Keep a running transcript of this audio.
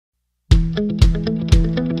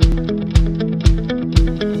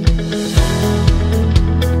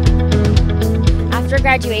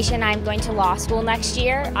graduation, I'm going to law school next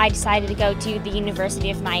year. I decided to go to the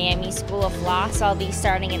University of Miami School of Law, so I'll be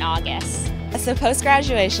starting in August. So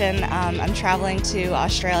post-graduation, I'm traveling to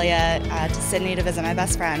Australia, to Sydney to visit my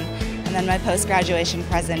best friend. And then my post-graduation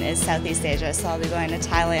present is Southeast Asia, so I'll be going to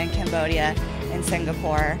Thailand, Cambodia, and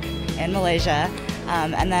Singapore, and Malaysia.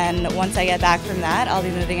 And then once I get back from that, I'll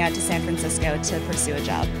be moving out to San Francisco to pursue a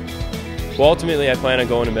job. Well, ultimately, I plan on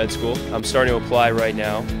going to med school. I'm starting to apply right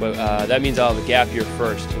now, but that means I'll have a gap year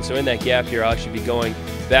first. And so in that gap year, I'll actually be going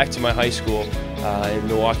back to my high school in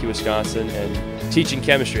Milwaukee, Wisconsin, and teaching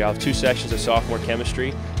chemistry. I'll have 2 sections of sophomore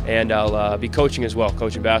chemistry, and I'll be coaching as well,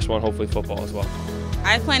 coaching basketball and hopefully football as well.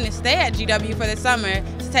 I plan to stay at GW for the summer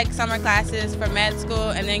to take summer classes for med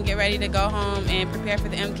school and then get ready to go home and prepare for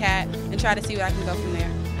the MCAT and try to see what I can go from there.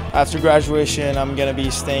 After graduation, I'm going to be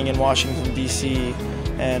staying in Washington, D.C.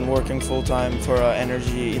 and working full-time for an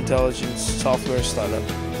energy intelligence software startup.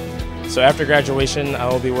 So after graduation, I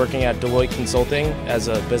will be working at Deloitte Consulting as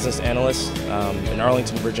a business analyst in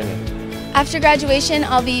Arlington, Virginia. After graduation,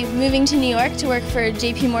 I'll be moving to New York to work for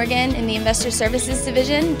JP Morgan in the Investor Services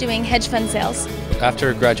Division doing hedge fund sales.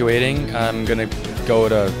 After graduating, I'm going to go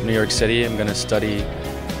to New York City. I'm going to study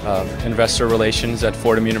investor relations at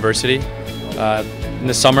Fordham University. In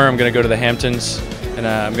the summer, I'm going to go to the Hamptons, and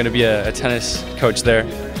I'm going to be a tennis coach there.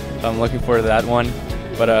 I'm looking forward to that one.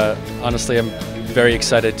 But honestly, I'm very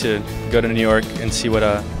excited to go to New York and see what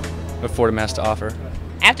Fordham has to offer.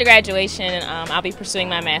 After graduation, I'll be pursuing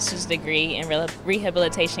my master's degree in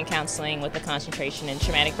rehabilitation counseling with a concentration in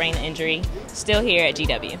traumatic brain injury, still here at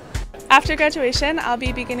GW. After graduation, I'll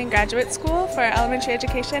be beginning graduate school for elementary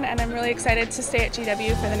education, and I'm really excited to stay at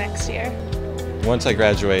GW for the next year. Once I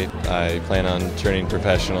graduate, I plan on turning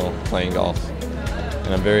professional playing golf,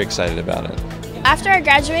 and I'm very excited about it. After I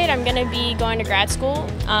graduate, I'm going to be going to grad school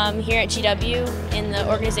here at GW in the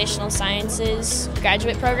Organizational Sciences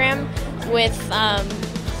graduate program with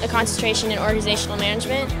a concentration in organizational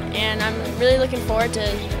management, and I'm really looking forward to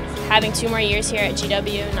having 2 more years here at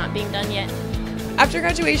GW, not being done yet. After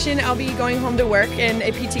graduation, I'll be going home to work in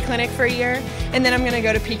a PT clinic for a year, and then I'm going to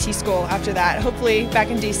go to PT school after that, hopefully back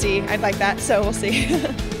in DC. I'd like that, so we'll see.